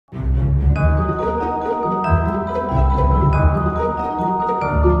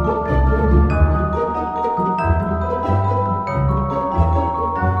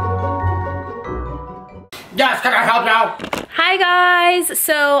can I help you? Hi guys,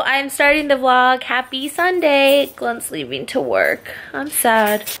 so I'm starting the vlog. Happy Sunday. Glenn's leaving to work. I'm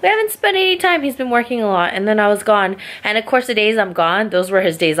sad. We haven't spent any time. He's been working a lot and then I was gone. And of course the days I'm gone, those were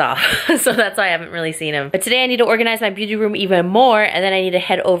his days off. So that's why I haven't really seen him. But today I need to organize my beauty room even more and then I need to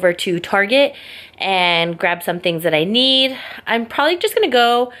head over to Target and grab some things that I need. I'm probably just gonna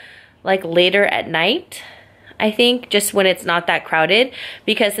go like later at night. I think just when it's not that crowded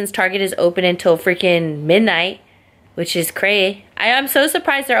because since Target is open until freaking midnight, which is cray. I am so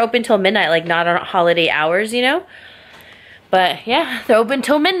surprised they're open till midnight, like not on holiday hours, you know? But yeah, they're open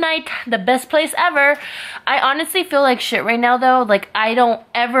till midnight. The best place ever. I honestly feel like shit right now though. Like I don't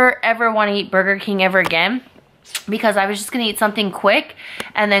ever want to eat Burger King ever again because I was just gonna eat something quick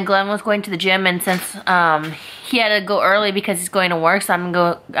and then Glenn was going to the gym and since he had to go early because he's going to work, so I'm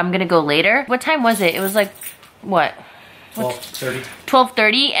gonna go later. What time was it? It was like, what? 12:30.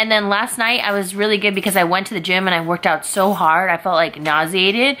 12:30, and then last night I was really good because I went to the gym and I worked out so hard. I felt like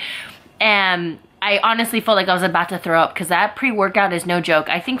nauseated and I honestly felt like I was about to throw up because that pre-workout is no joke.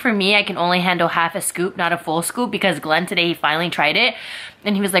 I think for me, I can only handle half a scoop, not a full scoop, because Glenn today, he finally tried it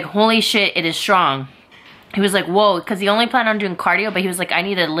and he was like, holy shit, it is strong. He was like, whoa, because he only planned on doing cardio, but he was like, I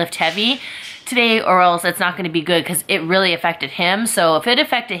need to lift heavy today or else it's not going to be good because it really affected him. So if it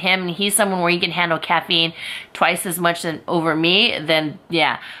affected him and he's someone where he can handle caffeine twice as much than over me, then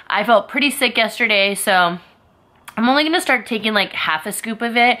yeah. I felt pretty sick yesterday, so I'm only going to start taking like half a scoop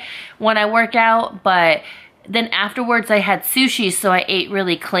of it when I work out, but then afterwards I had sushi, so I ate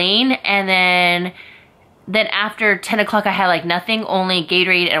really clean, and then after 10 o'clock I had like nothing, only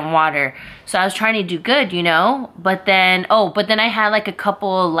Gatorade and water. So I was trying to do good, you know, but then I had like a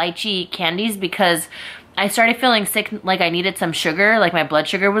couple lychee candies because I started feeling sick, like I needed some sugar, like my blood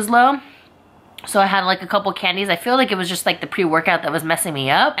sugar was low. So I had like a couple candies. I feel like it was just like the pre-workout that was messing me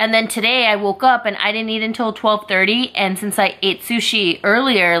up. And then today I woke up and I didn't eat until 12:30. And since I ate sushi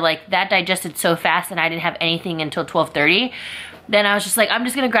earlier, like that digested so fast and I didn't have anything until 12:30. Then I was just like, I'm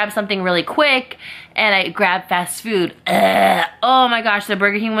just gonna grab something really quick, and I grabbed fast food. Ugh. Oh my gosh, the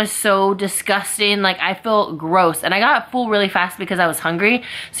Burger King was so disgusting. Like I felt gross, and I got full really fast because I was hungry.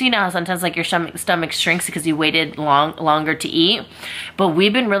 So you know how sometimes like your stomach shrinks because you waited longer to eat. But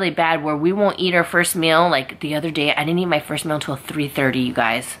we've been really bad where we won't eat our first meal. Like the other day, I didn't eat my first meal until 3:30, you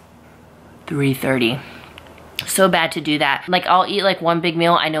guys. 3:30. So bad to do that. Like I'll eat like one big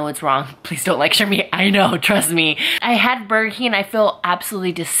meal. I know it's wrong. Please don't lecture me. I know, trust me. I had Burger King and I feel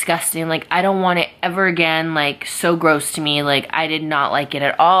absolutely disgusting. Like I don't want it ever again. Like so gross to me. Like I did not like it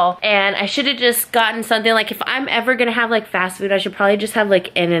at all. And I should have just gotten something like if I'm ever gonna have like fast food, I should probably just have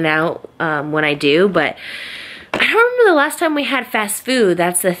like In-N-Out when I do. But I don't remember the last time we had fast food.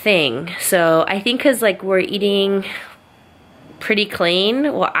 That's the thing. So I think cause like we're eating pretty clean.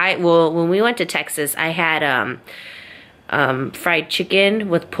 Well, when we went to Texas, I had fried chicken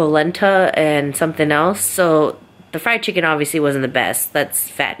with polenta and something else. So the fried chicken obviously wasn't the best. That's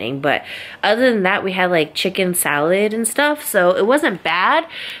fattening. But other than that, we had like chicken salad and stuff. So it wasn't bad.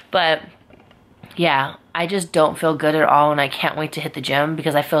 But yeah, I just don't feel good at all. And I can't wait to hit the gym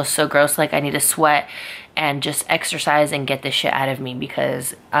because I feel so gross. Like I need to sweat and just exercise and get this shit out of me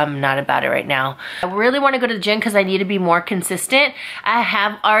because I'm not about it right now. I really want to go to the gym because I need to be more consistent. I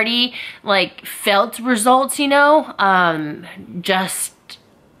have already like felt results, you know, just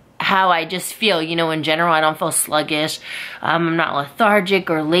how I just feel, you know, in general. I don't feel sluggish. I'm not lethargic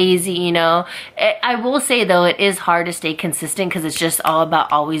or lazy, you know. I will say though, it is hard to stay consistent because it's just all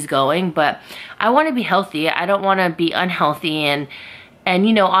about always going, but I want to be healthy. I don't want to be unhealthy, and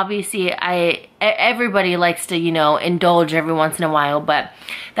you know, obviously everybody likes to, you know, indulge every once in a while, but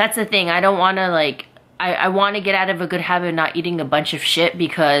that's the thing. I don't want to like, I want to get out of a good habit of not eating a bunch of shit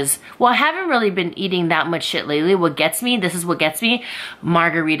because, well, I haven't really been eating that much shit lately. What gets me, this is what gets me,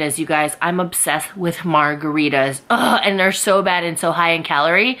 margaritas, you guys. I'm obsessed with margaritas. Ugh, and they're so bad and so high in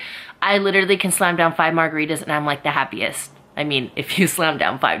calorie. I literally can slam down 5 margaritas and I'm like the happiest. I mean, if you slam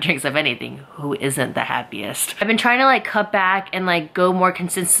down 5 drinks of anything, who isn't the happiest? I've been trying to like cut back and like go more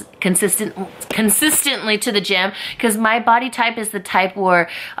consistently to the gym because my body type is the type where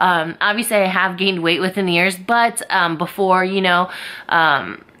obviously I have gained weight within the years, but before, you know,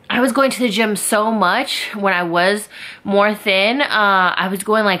 I was going to the gym so much when I was more thin. I was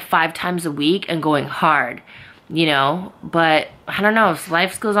going like 5 times a week and going hard. You know, but I don't know, if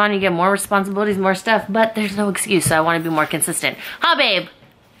life goes on, you get more responsibilities, more stuff, but there's no excuse, so I want to be more consistent. Huh, babe?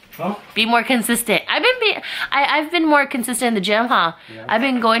 Huh? Be more consistent. I've been more consistent in the gym, huh? Yeah. I've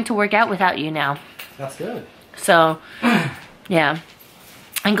been going to work out without you now. That's good. So, yeah.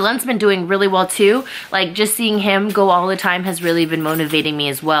 And Glenn's been doing really well too. Like just seeing him go all the time has really been motivating me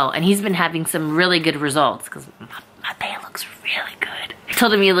as well. And he's been having some really good results because my bae looks really good. I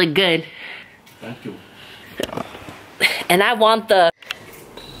told him you look good. Thank you. And I want the...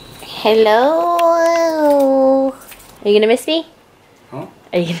 Hello. Are you gonna miss me? Huh?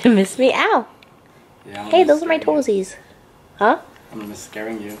 Are you gonna miss me? Ow. Yeah, hey, those are my toesies. Huh? I'm gonna miss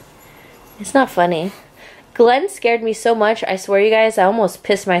scaring you. It's not funny. Glenn scared me so much, I swear you guys, I almost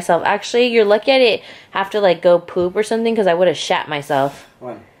pissed myself. Actually, you're lucky I didn't have to like go poop or something because I would have shat myself.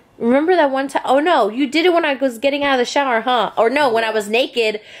 When? Remember that one time? Oh no, you did it when I was getting out of the shower, huh? Or no, when I was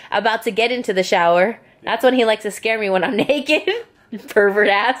naked, about to get into the shower. That's when he likes to scare me, when I'm naked. Pervert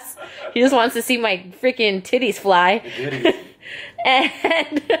ass. He just wants to see my freaking titties fly.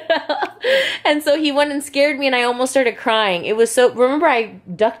 And so he went and scared me and I almost started crying. It was so... Remember I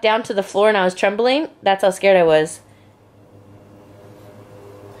ducked down to the floor and I was trembling? That's how scared I was.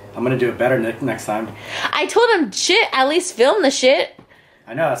 I'm gonna do it better next time. I told him, shit, at least film the shit.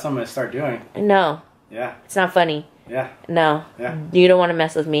 I know, that's what I'm gonna start doing. No. Yeah. It's not funny. Yeah. No. Yeah. You don't want to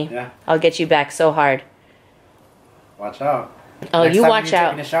mess with me. Yeah. I'll get you back so hard. Watch out. Oh, Next you time watch you're out.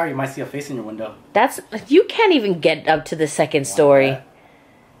 taking a shower, you might see a face in your window. That's... You can't even get up to the second story.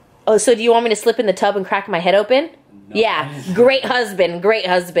 Oh, so do you want me to slip in the tub and crack my head open? No, yeah. Great husband. Great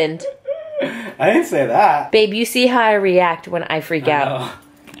husband. I didn't say that. Babe, you see how I react when I freak out.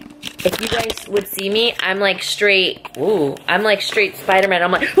 If you guys would see me, I'm like straight... Ooh. I'm like straight Spider-Man.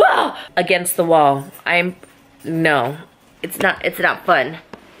 I'm like... Whoa! Against the wall. No. It's not fun.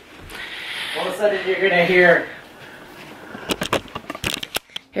 All of a sudden you're gonna hear...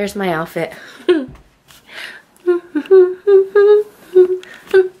 Here's my outfit. You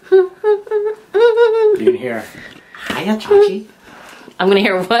can hear... Hiya, Chachi. I'm gonna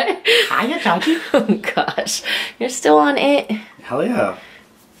hear what? Hiya, Chachi. Oh gosh. You're still on it? Hell yeah.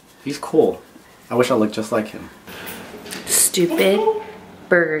 He's cool. I wish I looked just like him. Stupid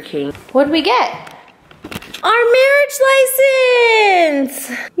Burger King. What did we get? Our marriage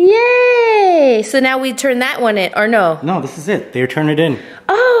license! Yay! So now we turn that one in, or no? No, this is it. They return it in.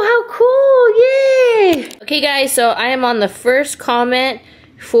 Oh, how cool! Yay! Okay guys, so I am on the first comment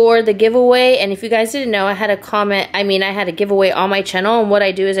for the giveaway, and if you guys didn't know, I had a giveaway on my channel, and what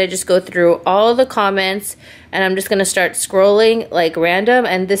I do is I just go through all the comments, and I'm just gonna start scrolling like random,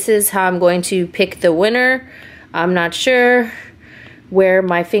 and this is how I'm going to pick the winner. I'm not sure where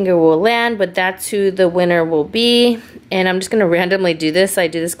my finger will land, but that's who the winner will be. And I'm just gonna randomly do this. I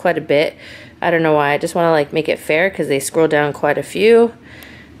do this quite a bit. I don't know why. I just wanna like make it fair because they scroll down quite a few.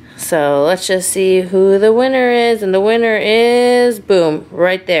 So let's just see who the winner is. And the winner is, boom,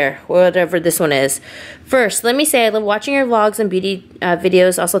 right there, whatever this one is. First, let me say I love watching your vlogs and beauty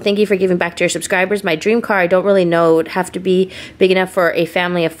videos. Also, thank you for giving back to your subscribers. My dream car, I don't really know, would have to be big enough for a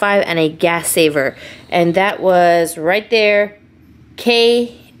family of 5 and a gas saver. And that was right there.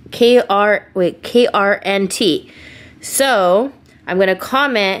 KRNT. So I'm gonna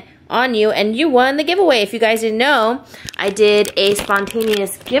comment on you, and you won the giveaway. If you guys didn't know, I did a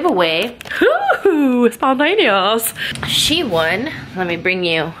spontaneous giveaway. Ooh, spontaneous. She won. Let me bring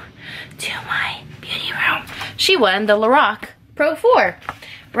you to my beauty room. She won the Lorac Pro 4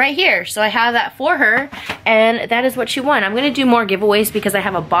 right here. So I have that for her, and that is what she won. I'm gonna do more giveaways because I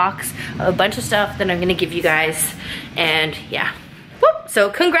have a box of a bunch of stuff that I'm gonna give you guys, and yeah. Whoop. So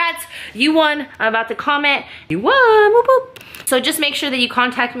congrats, you won. I'm about to comment. You won. Whoop, whoop. So just make sure that you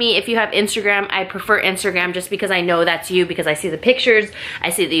contact me if you have Instagram. I prefer Instagram just because I know that's you, because I see the pictures, I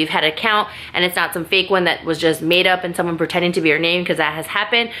see that you've had an account, and it's not some fake one that was just made up and someone pretending to be your name, because that has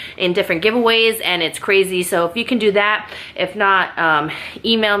happened in different giveaways and it's crazy. So if you can do that, if not,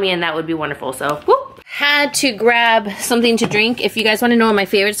 email me and that would be wonderful. So whoop. Had to grab something to drink. If you guys want to know what my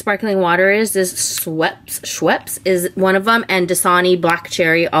favorite sparkling water is, this Schweppes is one of them, and Dasani Black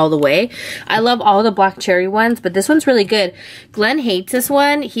Cherry all the way. I love all the black cherry ones, but this one's really good. Glenn hates this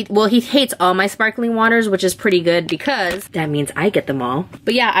one. He hates all my sparkling waters, which is pretty good because that means I get them all.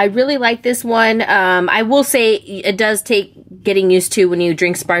 But yeah, I really like this one. I will say it does take getting used to when you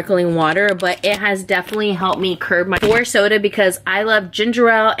drink sparkling water, but it has definitely helped me curb my soda, because I love ginger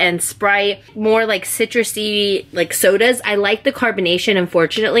ale and Sprite, more like citrusy like sodas. I like the carbonation,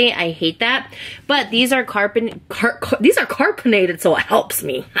 unfortunately. I hate that. But these are carbonated, so it helps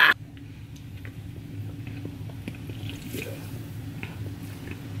me.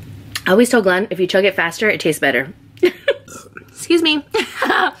 I always tell Glenn, if you chug it faster, it tastes better. Excuse me.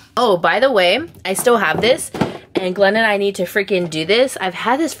 Oh, by the way, I still have this. And Glenn and I need to freaking do this. I've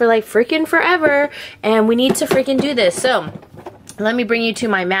had this for like freaking forever, and we need to freaking do this. So let me bring you to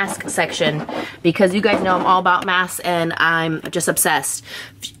my mask section because you guys know I'm all about masks and I'm just obsessed.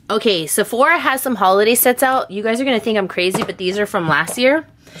 Okay, Sephora has some holiday sets out. You guys are gonna think I'm crazy, but these are from last year.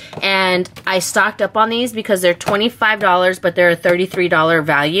 And I stocked up on these because they're $25, but they're a $33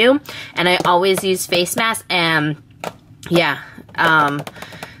 value. And I always use face masks, and yeah,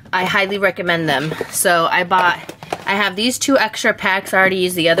 I highly recommend them. So I have these 2 extra packs. I already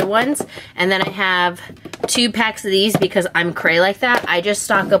used the other ones. And then I have 2 packs of these because I'm cray like that. I just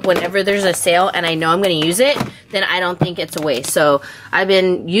stock up whenever there's a sale and I know I'm going to use it, then I don't think it's a waste. So I've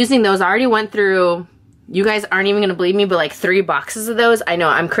been using those. I already went through, you guys aren't even going to believe me, but like 3 boxes of those. I know,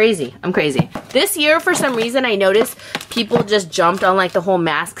 I'm crazy. I'm crazy. This year, for some reason, I noticed people just jumped on like the whole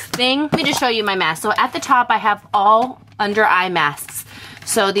mask thing. Let me just show you my mask. So at the top, I have all under eye masks.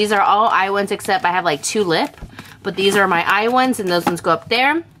 So these are all eye ones except I have like 2 lip. But these are my eye ones and those ones go up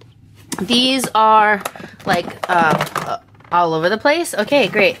there. These are like all over the place. Okay,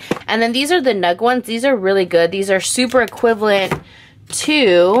 great. And then these are the Nug ones. These are really good. These are super equivalent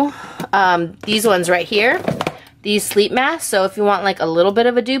to these ones right here. These sleep masks. So if you want like a little bit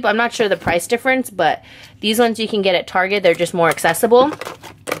of a dupe, I'm not sure the price difference, but these ones you can get at Target. They're just more accessible.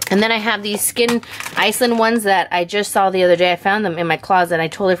 And then I have these Skin Iceland ones that I just saw the other day. I found them in my closet. I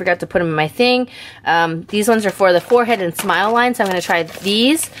totally forgot to put them in my thing. These ones are for the forehead and smile line, so I'm going to try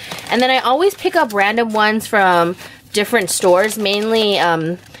these. And then I always pick up random ones from different stores, mainly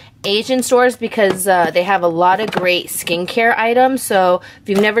Asian stores, because they have a lot of great skincare items. So if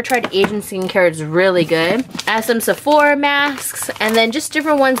you've never tried Asian skincare, it's really good. I have some Sephora masks, and then just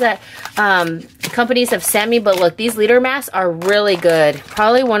different ones that companies have sent me. But look, these leader masks are really good.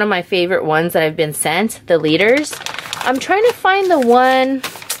 Probably one of my favorite ones that I've been sent, the leaders. I'm trying to find the one.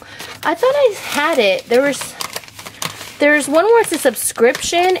 I thought I had it. There's one where it's a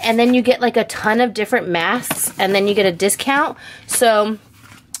subscription, and then you get like a ton of different masks, and then you get a discount. So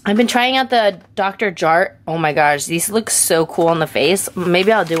I've been trying out the Dr. Jart. Oh my gosh, these look so cool on the face.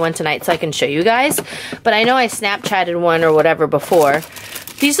 Maybe I'll do one tonight so I can show you guys. But I know I Snapchatted one or whatever before.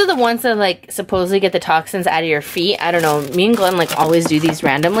 These are the ones that like supposedly get the toxins out of your feet. I don't know. Me and Glenn like always do these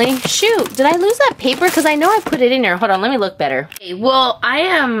randomly. Shoot, did I lose that paper? Because I know I put it in here. Hold on, let me look better. Okay, well, I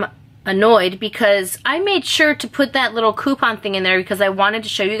am annoyed because I made sure to put that little coupon thing in there because I wanted to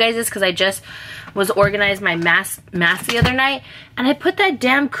show you guys this because I just was organized my mask the other night, and I put that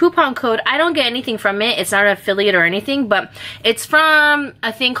damn coupon code. I don't get anything from it. It's not an affiliate or anything, but it's from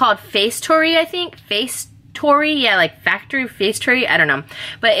a thing called Facetory, I think. Facetory, yeah, like factory Facetory, I don't know.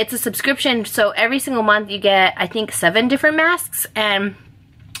 But it's a subscription, so every single month you get, I think, 7 different masks, and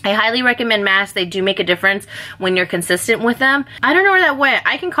I highly recommend masks. They do make a difference when you're consistent with them. I don't know where that went.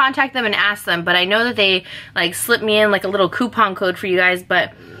 I can contact them and ask them, but I know that they like slipped me in like a little coupon code for you guys,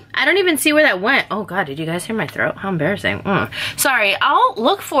 but I don't even see where that went. Oh God, did you guys hear my throat? How embarrassing. Sorry, I'll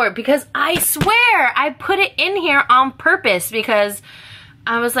look for it because I swear I put it in here on purpose because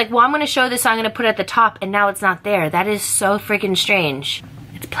I was like, well, I'm gonna show this, so I'm gonna put it at the top, and now it's not there. That is so freaking strange.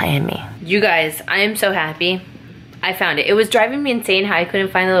 It's playing me. You guys, I am so happy. I found it. It was driving me insane how I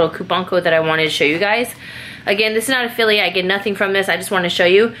couldn't find the little coupon code that I wanted to show you guys. Again, this is not affiliate. I get nothing from this. I just want to show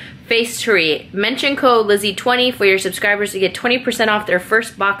you. Facetory. Mention code Lizzy20 for your subscribers to get 20% off their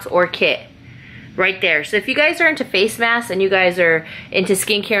first box or kit. Right there. So if you guys are into face masks and you guys are into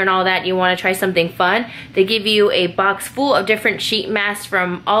skincare and all that, you want to try something fun, they give you a box full of different sheet masks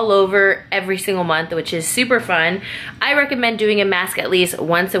from all over every single month, which is super fun. I recommend doing a mask at least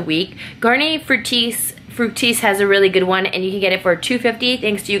once a week. Garnier Fructis has a really good one, and you can get it for $2.50.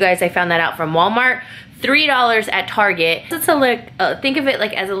 Thanks to you guys, I found that out from Walmart. $3 at Target. It's a think of it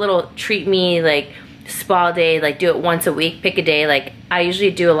like as a little treat me like spa day, like do it once a week, pick a day. Like I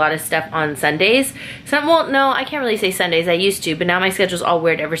usually do a lot of stuff on Sundays. Well, no, I can't really say Sundays. I used to, but now my schedule's all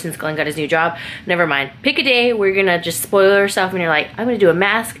weird ever since Glenn got his new job. Never mind. Pick a day where you're gonna just spoil yourself and you're like, I'm gonna do a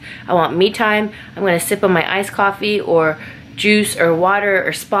mask. I want me time. I'm gonna sip on my iced coffee or juice or water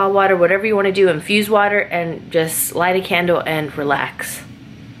or spa water, whatever you want to do, infuse water, and just light a candle and relax.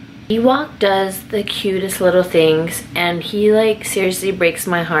 Ewok does the cutest little things, and he like seriously breaks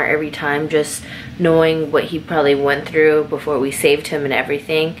my heart every time, just knowing what he probably went through before we saved him and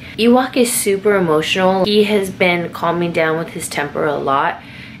everything. Ewok is super emotional. He has been calming down with his temper a lot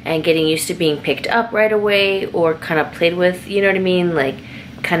and getting used to being picked up right away or kind of played with, you know what I mean? Like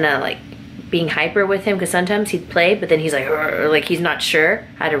kind of like being hyper with him, because sometimes he'd play but then he's like he's not sure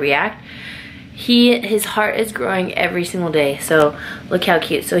how to react. His heart is growing every single day. So look how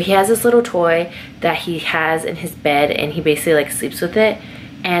cute. So he has this little toy that he has in his bed, and he basically like sleeps with it.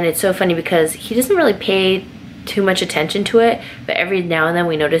 And it's so funny because he doesn't really pay too much attention to it, but every now and then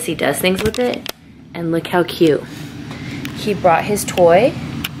we notice he does things with it. And look how cute. he brought his toy,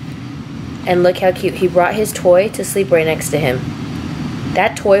 and look how cute. He brought his toy to sleep right next to him.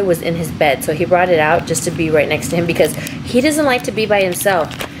 That toy was in his bed, so he brought it out just to be right next to him because he doesn't like to be by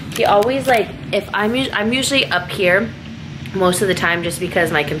himself. He always, like, if I'm usually up here most of the time just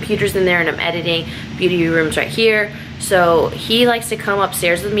because my computer's in there and I'm editing. Beauty room's right here. So he likes to come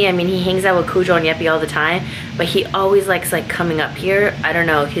upstairs with me. I mean, he hangs out with Cujo and Yeppy all the time, but he always likes like coming up here. I don't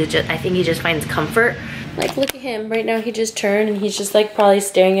know, I think he just finds comfort. Like, look at him right now. He just turned and he's just like probably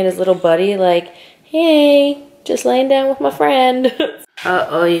staring at his little buddy like, hey, just laying down with my friend.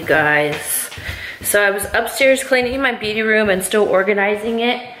 Uh-oh, you guys. So I was upstairs cleaning my beauty room and still organizing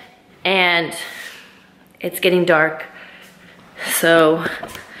it, and it's getting dark. So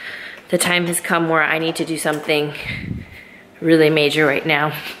the time has come where I need to do something really major right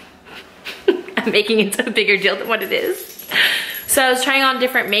now. I'm making it a bigger deal than what it is. So I was trying on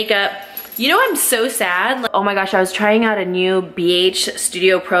different makeup. You know, I'm so sad. Like, oh my gosh, I was trying out a new BH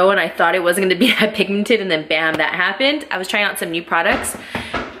Studio Pro and I thought it wasn't gonna be that pigmented, and then bam, that happened. I was trying out some new products,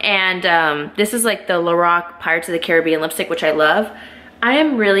 and this is like the Lorac Pirates of the Caribbean lipstick, which I love. I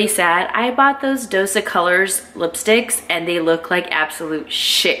am really sad. I bought those Dosa Colors lipsticks and they look like absolute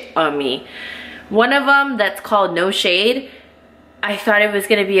shit on me. One of them that's called No Shade, I thought it was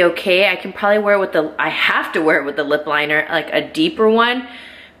gonna be okay. I can probably wear it with I have to wear it with the lip liner, like a deeper one,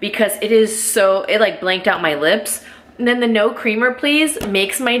 because it is so, it like blanked out my lips. And then the No Creamer Please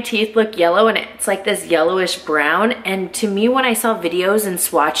makes my teeth look yellow, and it's like this yellowish brown. And to me, when I saw videos and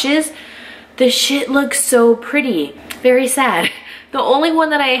swatches, the shit looks so pretty. Very sad. The only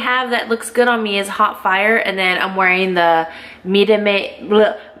one that I have that looks good on me is Hot Fire, and then I'm wearing the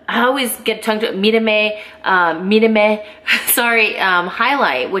Midame, I always get tongue to Midame, sorry,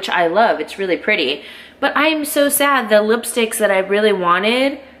 highlight, which I love. It's really pretty. But I am so sad. The lipsticks that I really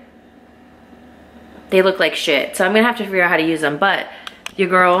wanted, they look like shit. So I'm gonna have to figure out how to use them. But your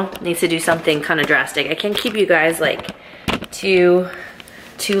girl needs to do something kind of drastic. I can't keep you guys like too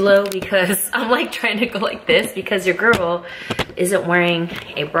low because I'm like trying to go like this because your girl isn't wearing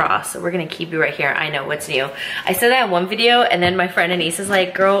a bra. So we're gonna keep you right here. I know, what's new. I said that in one video, and then my friend Anise is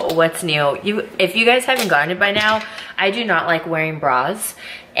like, girl, what's new? If you guys haven't gotten it by now, I do not like wearing bras.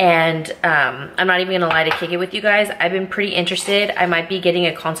 And I'm not even gonna lie to kick it with you guys. I've been pretty interested. I might be getting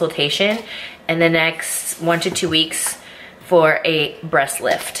a consultation in the next 1 to 2 weeks for a breast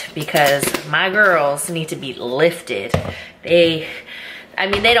lift because my girls need to be lifted. I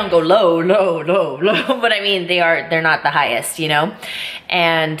mean, they don't go low, but I mean, they're not the highest, you know?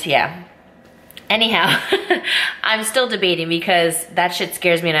 And yeah. Anyhow, I'm still debating because that shit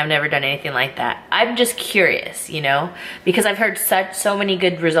scares me and I've never done anything like that. I'm just curious, you know? Because I've heard so many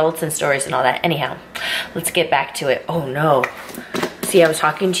good results and stories and all that. Anyhow, let's get back to it. Oh no. See, I was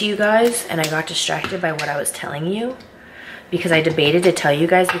talking to you guys and I got distracted by what I was telling you because I debated to tell you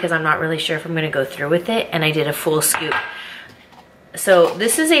guys because I'm not really sure if I'm gonna go through with it, and I did a full scoop. So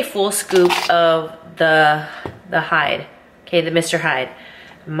this is a full scoop of the Hyde, okay, the Mr. Hyde.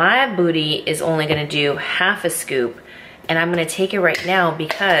 My booty is only gonna do half a scoop, and I'm gonna take it right now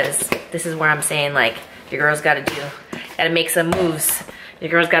because this is where I'm saying like, your girl's gotta make some moves. Your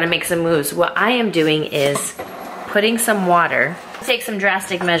girl's gotta make some moves. What I am doing is putting some water, take some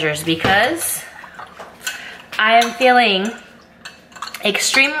drastic measures because I am feeling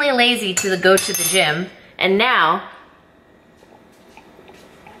extremely lazy to go to the gym, and now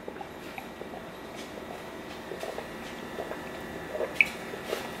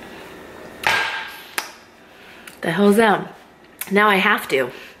the hell's that? Now I have to.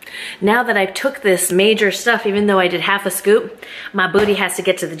 Now that I took this major stuff, even though I did half a scoop, my booty has to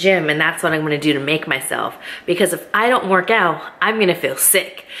get to the gym, and that's what I'm gonna do to make myself. Because if I don't work out, I'm gonna feel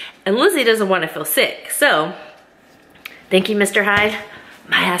sick. And Lizzy doesn't wanna feel sick. So, thank you, Mr. Hyde.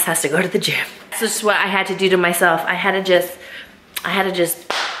 My ass has to go to the gym. This is what I had to do to myself. I had to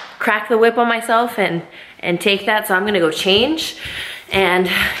just crack the whip on myself and take that. So I'm gonna go change and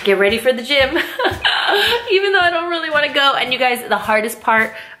get ready for the gym. Even though I don't really wanna go. And you guys, the hardest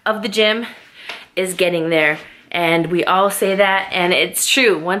part of the gym is getting there. And we all say that, and it's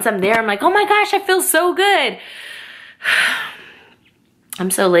true. Once I'm there, I'm like, oh my gosh, I feel so good. I'm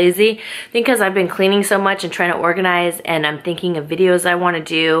so lazy. I think because I've been cleaning so much and trying to organize, and I'm thinking of videos I wanna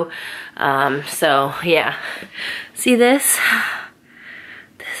do. So yeah, see this?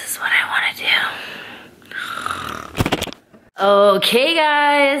 This is what I wanna do. Okay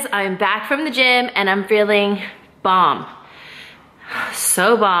guys, I'm back from the gym and I'm feeling bomb.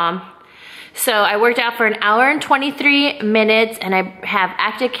 So bomb. So I worked out for 1 hour and 23 minutes and I have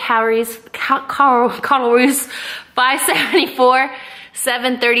active calories 574,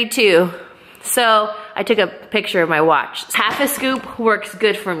 732. So I took a picture of my watch. Half a scoop works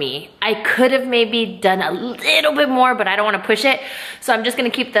good for me. I could have maybe done a little bit more, but I don't want to push it. So I'm just gonna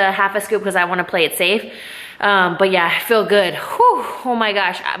keep the half a scoop because I want to play it safe. But yeah, I feel good. Whew, oh my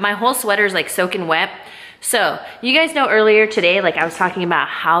gosh, my whole sweater is like soaking wet. So, you guys know earlier today, like I was talking about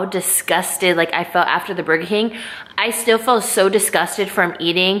how disgusted like I felt after the Burger King. I still feel so disgusted from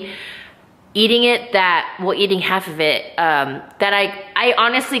eating it that, well, eating half of it, that I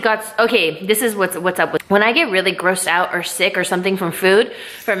honestly got, okay, this is what's up with, when I get really grossed out or sick or something from food,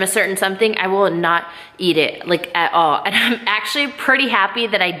 from a certain something, I will not eat it, like at all. And I'm actually pretty happy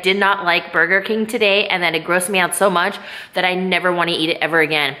that I did not like Burger King today and that it grossed me out so much that I never want to eat it ever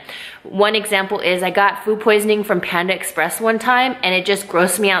again. One example is I got food poisoning from Panda Express one time and it just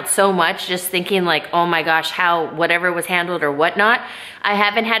grossed me out so much just thinking like, oh my gosh, how whatever was handled or whatnot. I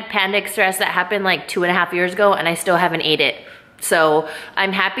haven't had Panda Express, that happened like 2.5 years ago and I still haven't ate it. So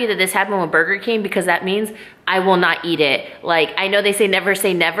I'm happy that this happened with Burger King because that means I will not eat it. Like, I know they say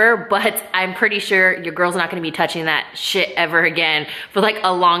never, but I'm pretty sure your girl's not gonna be touching that shit ever again for like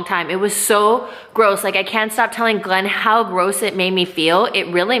a long time. It was so gross. Like, I can't stop telling Glenn how gross it made me feel. It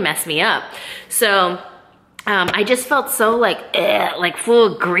really messed me up. So, I just felt so like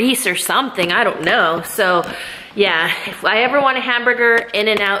full of grease or something, I don't know. So yeah, if I ever want a hamburger,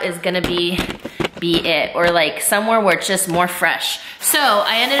 In-N-Out is gonna be it, or like somewhere where it's just more fresh. So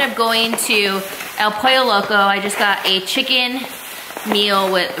I ended up going to El Pollo Loco. I just got a chicken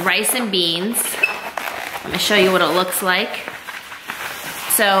meal with rice and beans. Let me show you what it looks like.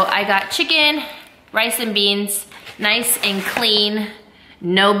 So I got chicken, rice and beans, nice and clean,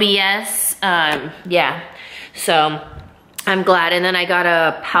 no BS. Yeah, so I'm glad. And then I got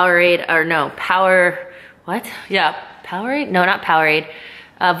a Powerade, or no, Powerade? No, not Powerade.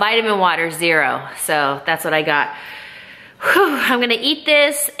 Vitamin Water Zero. So that's what I got. Whew, I'm gonna eat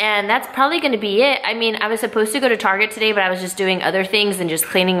this and that's probably gonna be it. I mean, I was supposed to go to Target today, but I was just doing other things and just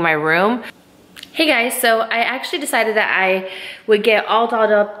cleaning my room. Hey guys, so I actually decided that I would get all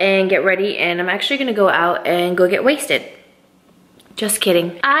dolled up and get ready, and I'm actually gonna go out and go get wasted. Just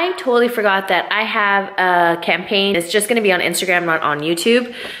kidding. I totally forgot that I have a campaign. It's just gonna be on Instagram, not on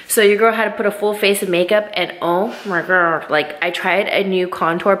YouTube. So your girl had to put a full face of makeup, and oh my god, like I tried a new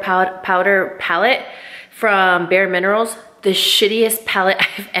contour powder palette from Bare Minerals. The shittiest palette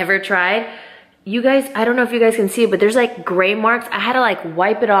I've ever tried. You guys, I don't know if you guys can see it, but there's like gray marks. I had to like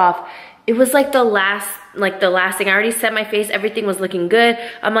wipe it off. It was like the last thing. I already set my face, everything was looking good.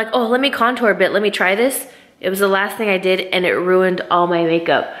 I'm like, oh, let me contour a bit, let me try this. It was the last thing I did and it ruined all my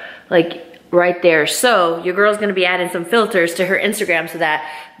makeup, like right there. So your girl's gonna be adding some filters to her Instagram so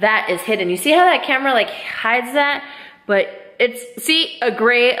that is hidden. You see how that camera like hides that? But it's, see, a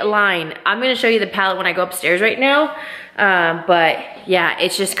gray line. I'm gonna show you the palette when I go upstairs right now. But yeah,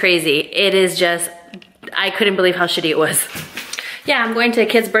 it's just crazy. It is just, I couldn't believe how shitty it was. Yeah, I'm going to a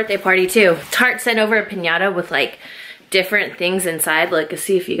kid's birthday party too. Tart sent over a piñata with like different things inside. Like,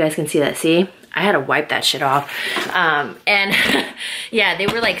 see if you guys can see that, see? I had to wipe that shit off. And yeah, they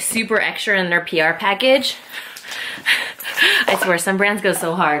were like super extra in their PR package. I swear, some brands go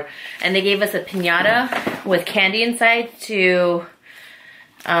so hard. And they gave us a piñata with candy inside to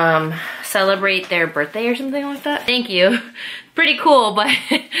celebrate their birthday or something like that. Thank you. Pretty cool, but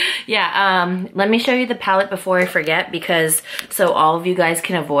yeah, let me show you the palette before I forget, because so all of you guys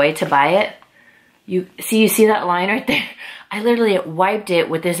can avoid to buy it. You see that line right there? I literally wiped it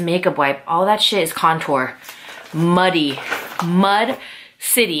with this makeup wipe. All that shit is contour. Muddy. Mud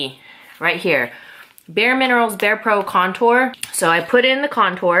City. Right here. Bare Minerals Bare Pro Contour. So I put in the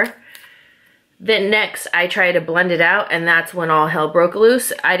contour. Then next I try to blend it out, and that's when all hell broke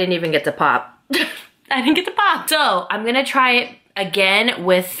loose. I didn't even get to pop. I didn't get to pop. So I'm gonna try it again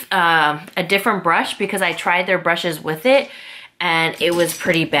with a different brush, because I tried their brushes with it and it was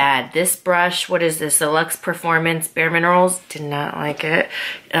pretty bad. This brush, what is this? The Luxe Performance Bare Minerals, did not like it.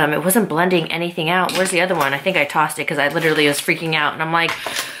 It wasn't blending anything out. Where's the other one? I think I tossed it because I literally was freaking out. And I'm like,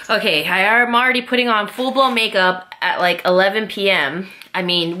 okay, I'm already putting on full-blown makeup at like 11 p.m. I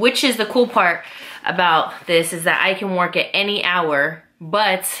mean, which is the cool part about this, is that I can work at any hour,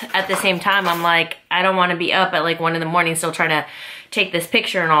 but at the same time, I'm like, I don't want to be up at like 1 in the morning still trying to take this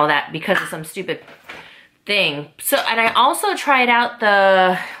picture and all that because of some stupid thing. So, and I also tried out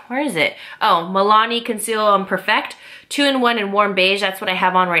the, where is it? Oh, Milani Conceal and Perfect 2-in-1 in warm beige. That's what I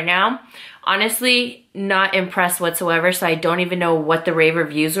have on right now. Honestly, not impressed whatsoever, so I don't even know what the rave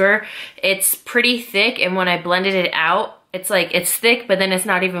reviews were. It's pretty thick, and when I blended it out, it's like, it's thick, but then it's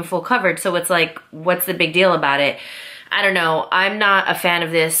not even full coverage, so it's like, what's the big deal about it? I don't know. I'm not a fan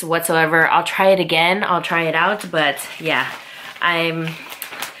of this whatsoever. I'll try it again. I'll try it out, but yeah,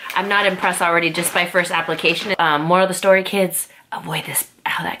 I'm not impressed already just by first application. Moral of the story, kids, avoid this.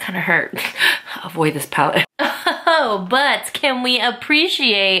 Ow, that kind of hurt. Avoid this palette. Oh, but can we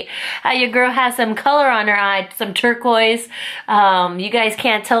appreciate how your girl has some color on her eye, some turquoise. You guys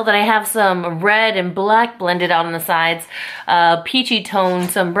can't tell that I have some red and black blended out on the sides, peachy tone,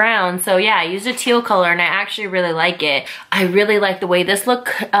 some brown. So yeah, I used a teal color and I actually really like it. I really like the way this look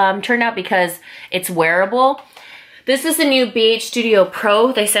turned out because it's wearable. This is the new BH Studio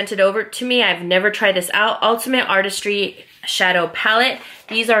Pro. They sent it over to me. I've never tried this out. Ultimate Artistry Shadow Palette.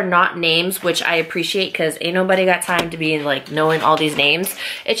 These are not names, which I appreciate because ain't nobody got time to be like knowing all these names.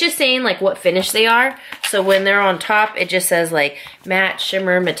 It's just saying like what finish they are. So when they're on top, it just says like matte,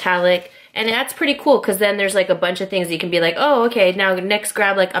 shimmer, metallic. And that's pretty cool because then there's like a bunch of things you can be like, oh, okay, now next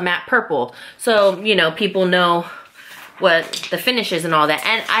grab like a matte purple. So, you know, people know what the finish is and all that.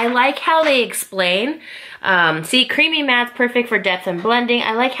 And I like how they explain. See, creamy matte's perfect for depth and blending.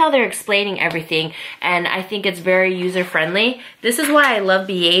 I like how they're explaining everything, and I think it's very user-friendly. This is why I love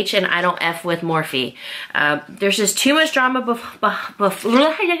BH and I don't F with Morphe. There's just too much drama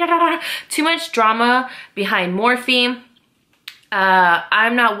too much drama behind Morphe.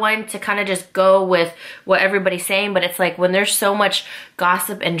 I'm not one to kind of just go with what everybody's saying, but it's like when there's so much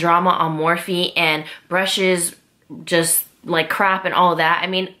gossip and drama on Morphe and brushes just like crap and all that. I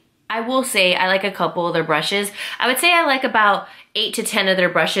mean, I will say I like a couple of their brushes. I would say I like about 8 to 10 of their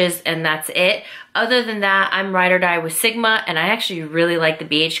brushes and that's it. Other than that, I'm ride or die with Sigma, and I actually really like the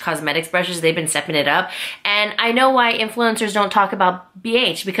BH Cosmetics brushes. They've been stepping it up. And I know why influencers don't talk about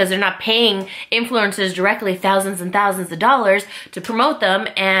BH, because they're not paying influencers directly thousands and thousands of dollars to promote them.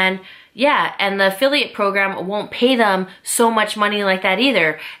 And yeah, and the affiliate program won't pay them so much money like that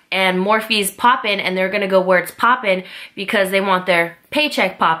either. And Morphe's poppin', and they're gonna go where it's poppin' because they want their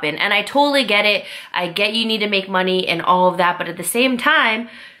paycheck poppin'. And I totally get it. I get you need to make money and all of that, but at the same time,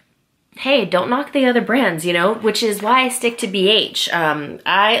 hey, don't knock the other brands, you know, which is why I stick to BH.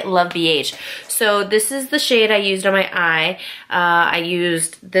 I love BH. So this is the shade I used on my eye. I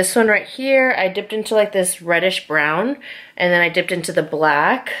used this one right here. I dipped into like this reddish brown, and then I dipped into the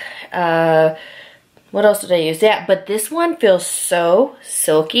black. What else did I use? Yeah, but this one feels so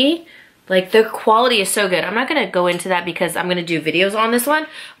silky. Like the quality is so good. I'm not gonna go into that because I'm gonna do videos on this one,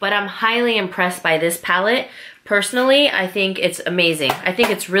 but I'm highly impressed by this palette. Personally, I think it's amazing. I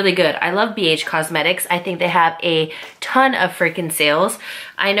think it's really good. I love BH Cosmetics. I think they have a ton of freaking sales.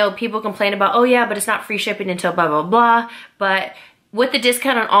 I know people complain about, oh yeah, but it's not free shipping until blah, blah, blah. But with the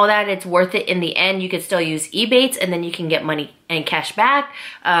discount and all that, it's worth it in the end. You could still use Ebates and then you can get money and cash back.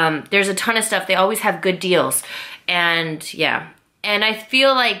 There's a ton of stuff. They always have good deals. And yeah. And I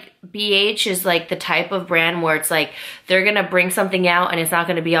feel like BH is like the type of brand where it's like they're gonna bring something out and it's not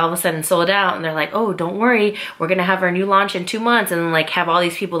gonna be all of a sudden sold out, and they're like, oh, don't worry, we're gonna have our new launch in 2 months, and then like have all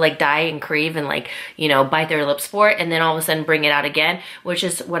these people like die and crave and like, you know, bite their lips for it, and then all of a sudden bring it out again, which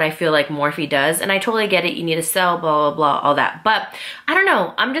is what I feel like Morphe does. And I totally get it, you need to sell, blah, blah, blah, all that. But I don't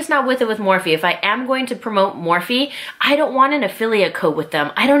know, I'm just not with it with Morphe. If I am going to promote Morphe, I don't want an affiliate code with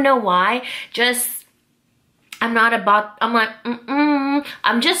them. I don't know why, I'm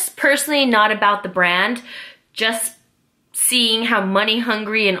just personally not about the brand. Just seeing how money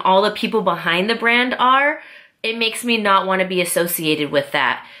hungry and all the people behind the brand are, it makes me not want to be associated with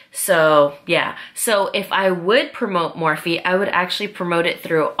that. So yeah, so if I would promote Morphe, I would actually promote it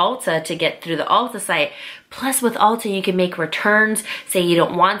through Ulta to get through the Ulta site. Plus with Ulta, you can make returns, say you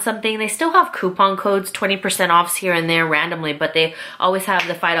don't want something. They still have coupon codes, 20% offs here and there randomly, but they always have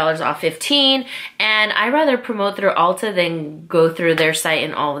the $5 off 15. And I rather promote through Ulta than go through their site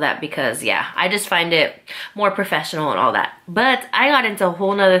and all of that because yeah, I just find it more professional and all that. But I got into a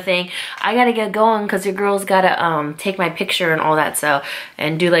whole nother thing. I gotta get going because your girl's gotta take my picture and all that, so,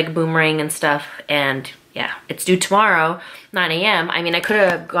 and do like boomerang and stuff. And yeah, it's due tomorrow, 9 a.m. I mean, I could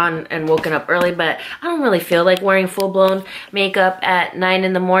have gone and woken up early, but I don't really feel like wearing full-blown makeup at 9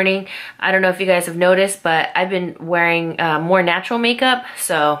 in the morning. I don't know if you guys have noticed, but I've been wearing more natural makeup.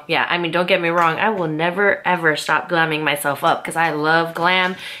 So yeah, I mean, don't get me wrong. I will never, ever stop glamming myself up because I love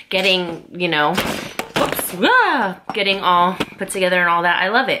glam, getting, you know, getting all put together and all that. I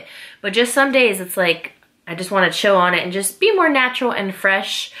love it. But just some days it's like, I just want to chill on it and just be more natural and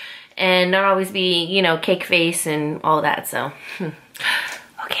fresh, and not always be, you know, cake face and all that. So,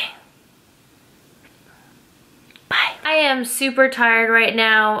 okay. Bye. I am super tired right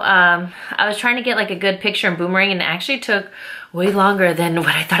now. I was trying to get like a good picture in boomerang, and it actually took way longer than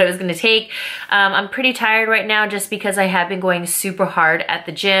what I thought it was gonna take. I'm pretty tired right now just because I have been going super hard at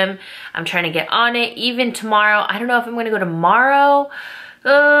the gym. I'm trying to get on it. Even tomorrow, I don't know if I'm gonna go tomorrow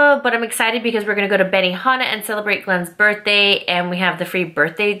But I'm excited because we're gonna go to Benihana and celebrate Glenn's birthday, and we have the free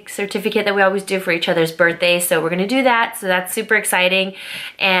birthday certificate that we always do for each other's birthdays, so we're gonna do that, so that's super exciting.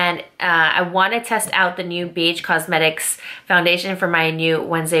 And I want to test out the new Beige Cosmetics foundation for my new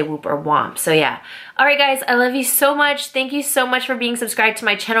Wednesday Whoop or Womp. So yeah. Alright guys, I love you so much. Thank you so much for being subscribed to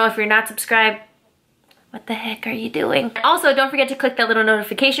my channel. If you're not subscribed, what the heck are you doing? Also, don't forget to click that little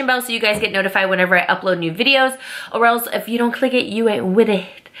notification bell so you guys get notified whenever I upload new videos, or else if you don't click it, you ain't with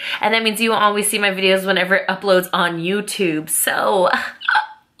it. And that means you will always see my videos whenever it uploads on YouTube. So,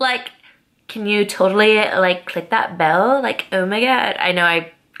 like, can you totally, like, click that bell? Like, oh my god. I know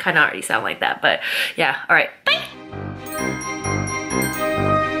I kind of already sound like that, but yeah. Alright, bye!